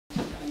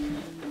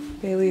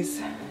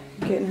Bailey's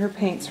getting her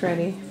paints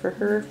ready for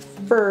her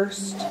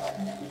first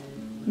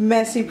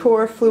messy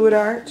pour fluid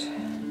art.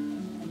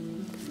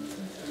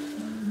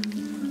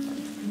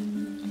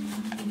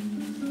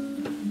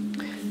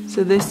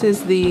 So this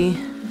is the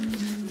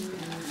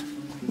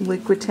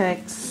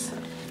Liquitex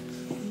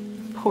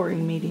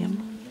pouring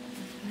medium.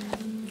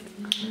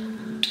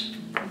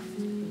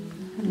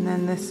 And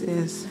then this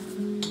is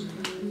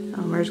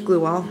Elmer's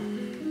Glue Wall.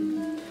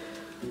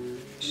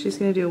 She's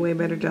going to do a way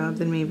better job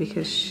than me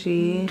because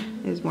she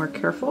is more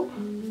careful.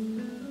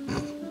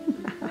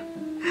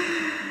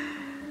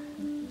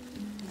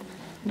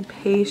 And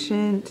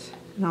patient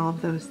and all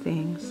of those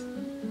things.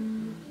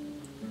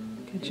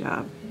 Good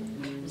job.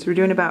 So we're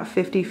doing about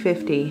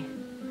 50-50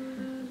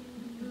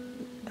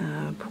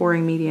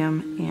 pouring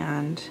medium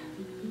and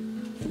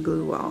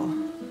glue wall.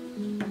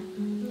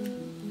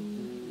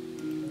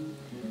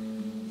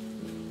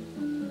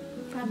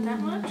 Not that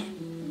much?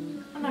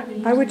 I'm not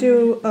gonna I would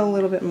do a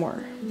little bit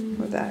more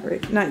with that,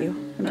 right? Not you.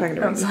 I'm talking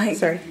to Rigby. like...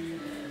 Sorry.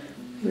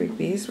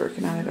 Rigby's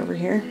working on it over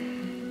here.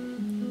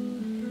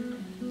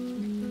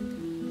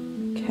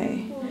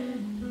 Okay.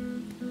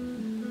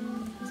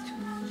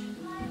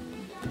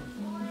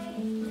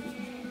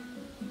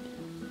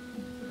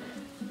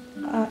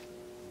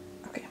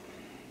 Okay.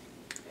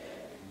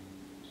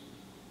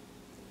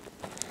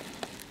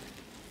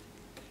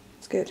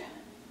 It's good.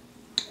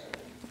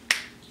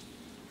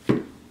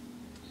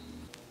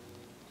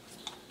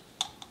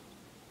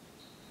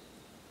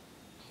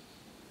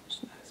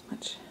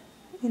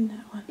 In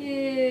that one.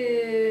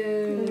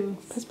 Ew.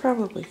 That's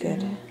probably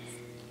good.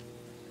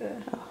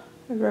 Good. Oh,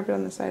 I'd rub it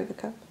on the side of the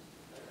cup.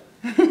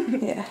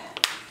 Yeah.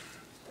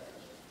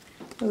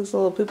 It was a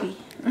little poopy.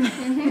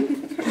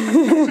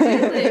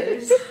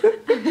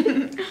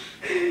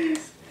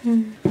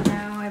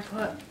 Now I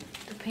put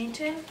the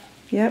paint in.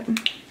 Yep.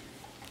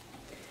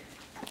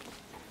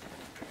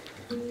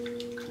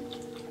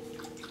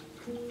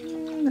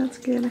 That's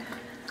good.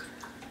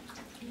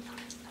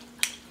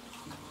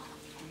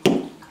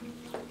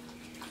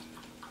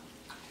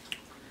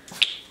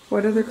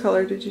 What other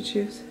color did you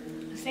choose?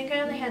 I think I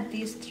only had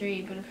these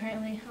three, but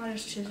apparently I'll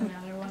just choose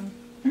another one.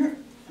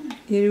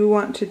 You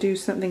want to do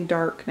something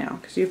dark now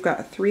because you've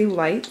got 3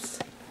 lights.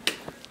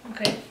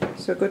 Okay.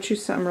 So go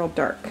choose something real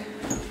dark.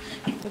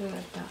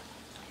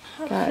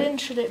 How Got thin it.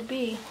 should it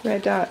be?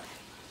 Red dot.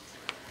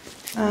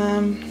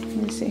 Let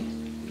me see.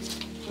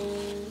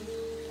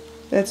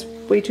 That's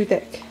way too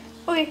thick.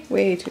 Okay.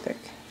 Way too thick.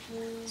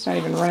 It's not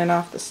even running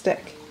off the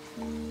stick.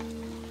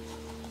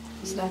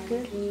 Is that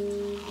good?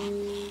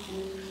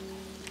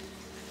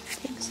 I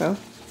think so.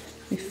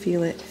 Let me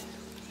feel it.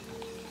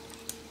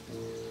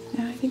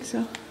 Yeah, I think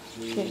so.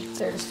 Okay,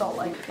 they're just all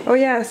like... Oh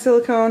yeah,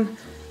 silicone.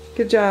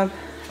 Good job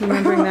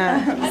remembering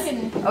that. I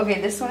didn't...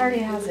 Okay, this one already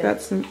has it.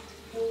 Got some.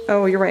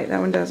 Oh, you're right. That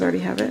one does already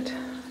have it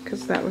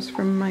because that was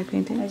from my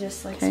painting. I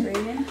just like Okay.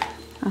 sprayed in.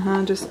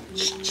 Just.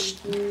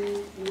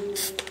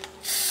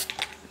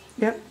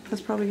 Yep,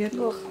 that's probably good.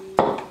 Ugh.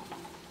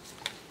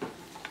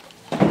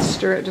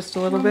 Stir it just a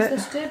little Mom, bit.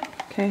 is this good?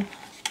 Okay.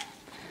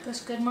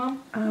 This good,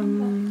 Mom?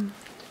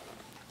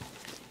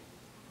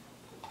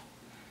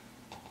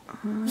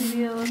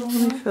 Maybe a little Let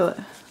me more? feel it.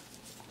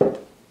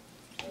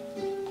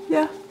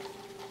 Yeah,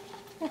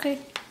 Okay.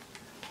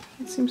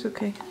 it seems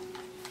okay.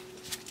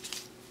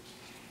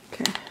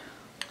 Okay.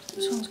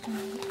 This one's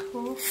gonna look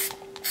cool.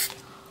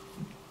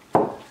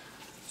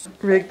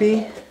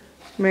 Rigby,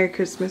 Merry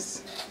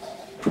Christmas.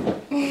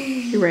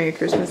 You're wearing a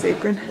Christmas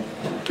apron.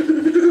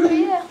 Oh,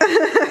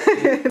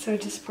 yeah. So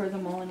just pour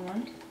them all in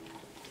one?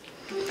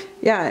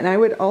 Yeah, and I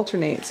would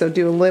alternate. So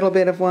do a little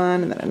bit of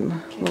one and then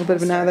a little bit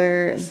of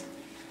another. And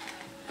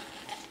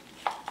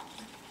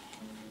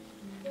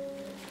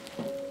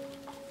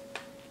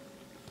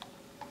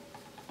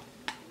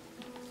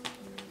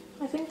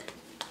I think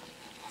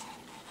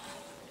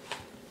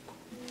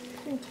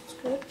it's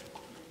good.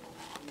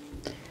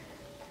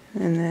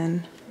 And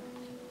then,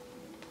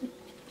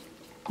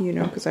 you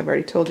know, because I've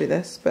already told you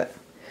this, but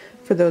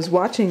for those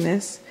watching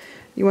this,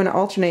 you want to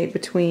alternate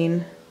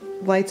between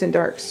lights and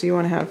darks. So you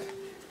want to have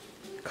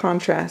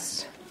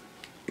contrast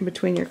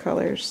between your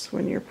colors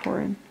when you're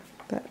pouring.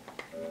 That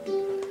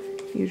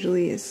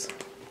usually is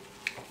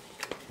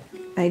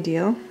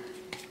ideal.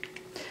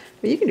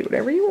 But you can do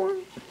whatever you want.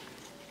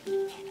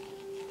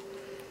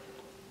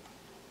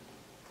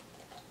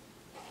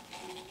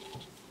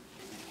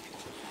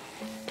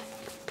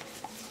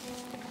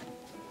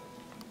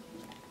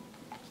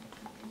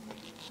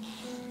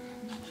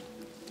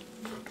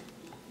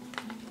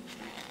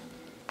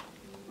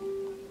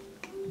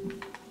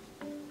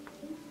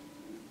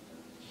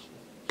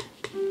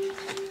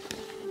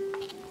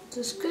 Is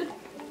this good?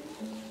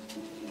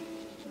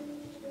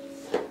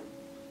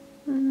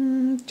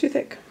 Too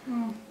thick.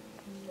 Oh.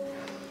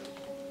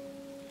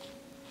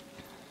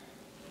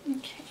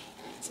 Okay.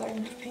 Is that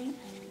enough paint?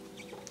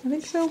 I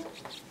think so.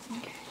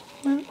 Okay.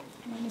 Well,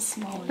 Mine is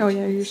smaller. oh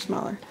yeah, you're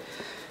smaller.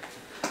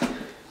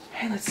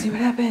 Alright, let's see what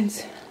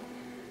happens.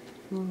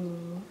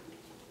 Ooh.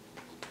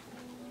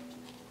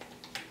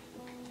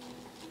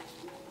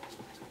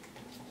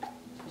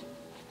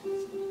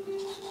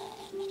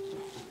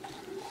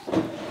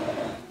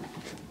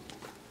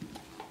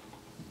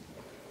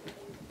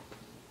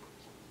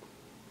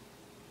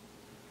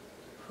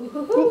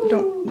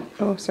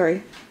 Oh,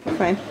 sorry.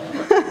 Fine.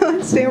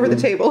 Stay over the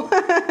table.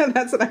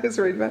 That's what I was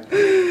worried about.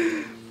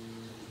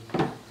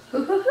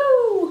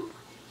 Hoo-hoo-hoo!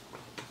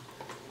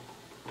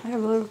 I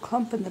have a little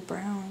clump in the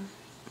brown.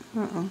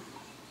 Uh-oh.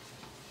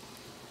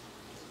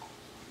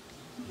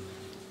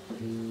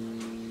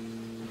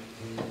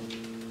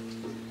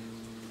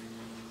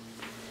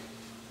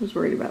 I was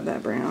worried about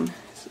that brown.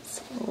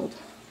 It's old.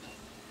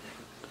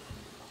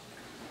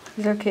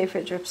 Is it okay if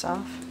it drips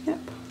off? Yep.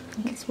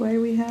 That's why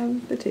we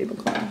have the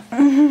tablecloth.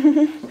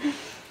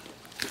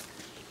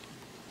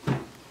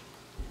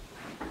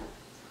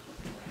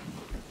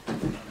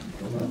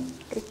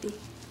 Creepy.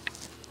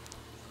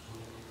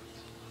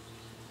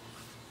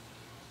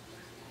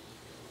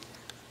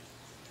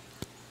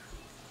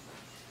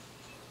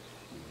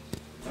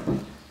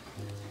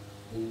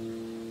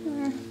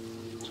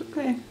 It's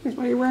okay. That's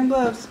why you're wearing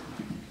gloves.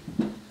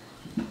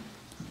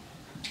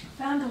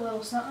 Found a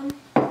little something.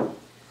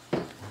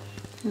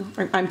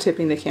 I'm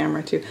tipping the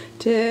camera too.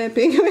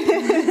 Tipping. Okay.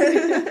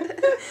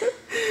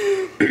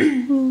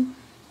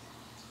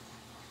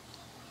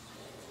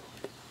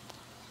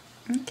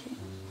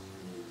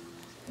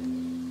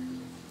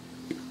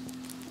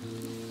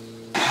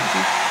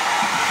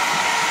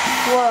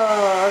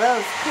 Whoa, that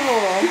was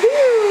cool.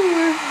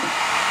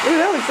 Ooh,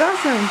 that looks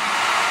awesome.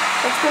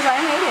 That's because I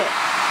made it.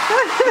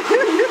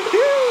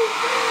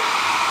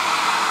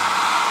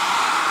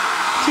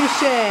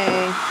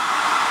 Touche.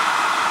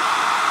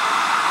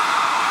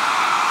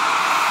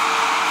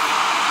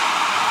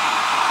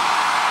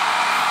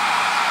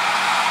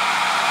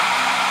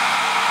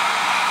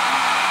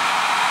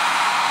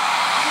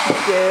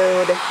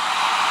 Dude,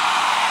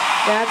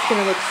 that's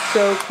gonna look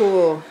so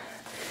cool.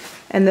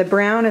 And the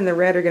brown and the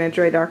red are gonna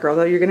dry darker,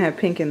 although you're gonna have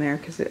pink in there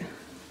because it.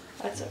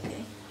 That's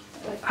okay.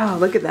 Oh,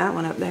 look at that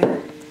one up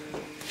there.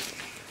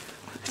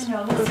 I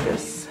know this.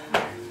 Focus.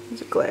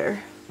 There's a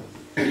glare.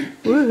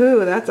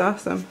 Woohoo! That's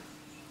awesome.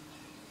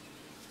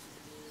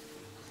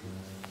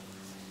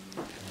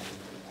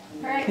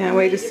 Alright, Can't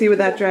wait to see what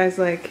that dries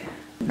like.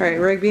 All right,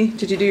 Rigby,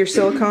 did you do your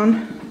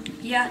silicone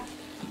Yeah.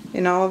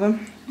 in all of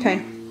them?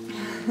 Okay.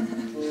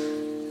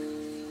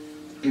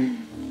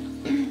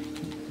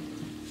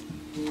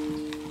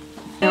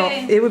 Now,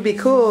 it would be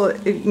cool.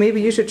 Maybe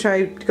you should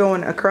try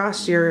going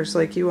across yours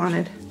like you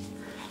wanted.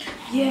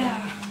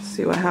 Yeah.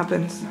 See what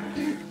happens.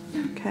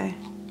 Okay.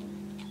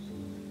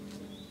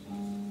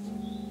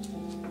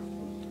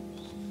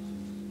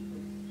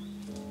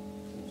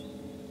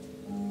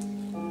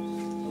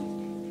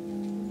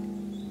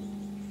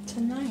 It's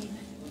a 9.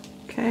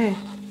 Okay.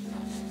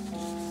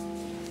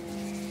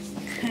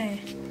 Okay.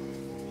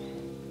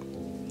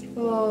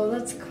 Whoa,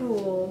 that's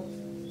cool.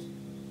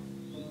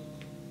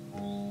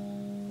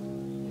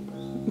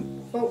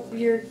 Oh,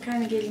 you're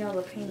kind of getting all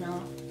the paint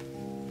off.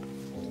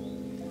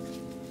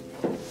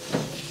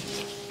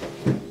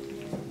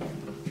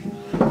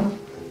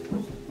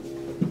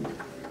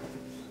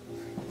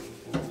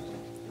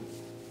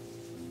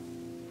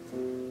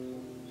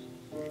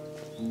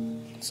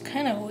 It's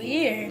kind of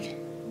weird.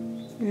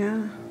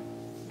 Yeah.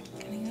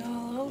 Getting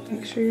all over.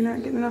 Make sure you're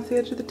not getting off the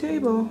edge of the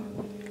table.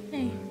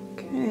 Hey.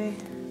 Okay.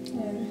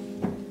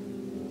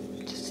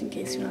 Just in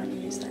case you want to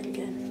use that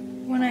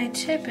again. When I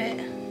tip it,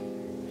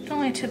 it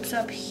only tips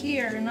up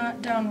here,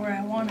 not down where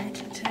I want it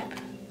to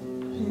tip.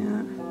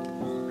 Yeah.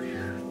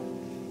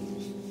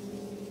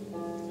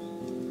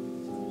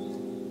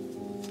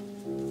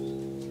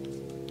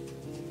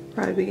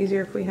 Probably be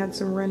easier if we had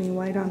some runny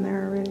white on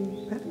there already.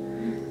 But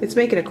it's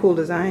making a cool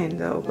design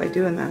though by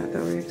doing that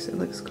though, Riggs. It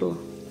looks cool.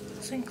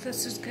 I think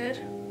this is good.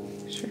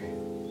 Sure.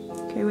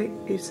 Okay, wait.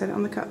 You set it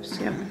on the cups.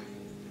 Yep.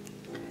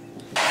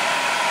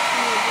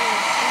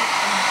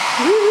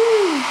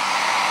 Woo-hoo!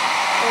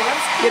 Oh,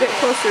 that's cool. Get it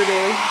closer,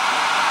 babe.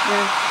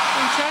 Yeah.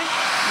 Can you try?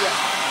 Yeah.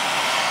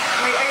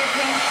 Wait, are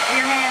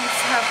your hands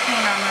have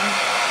paint on them?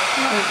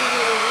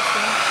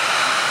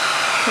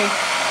 Okay.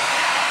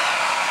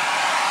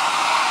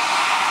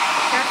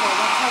 Careful,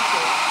 don't touch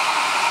it.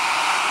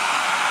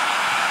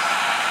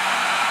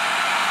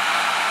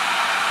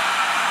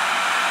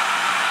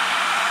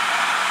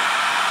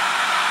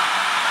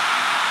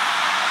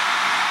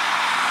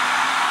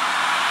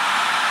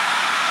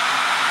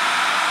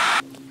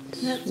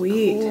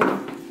 Sweet.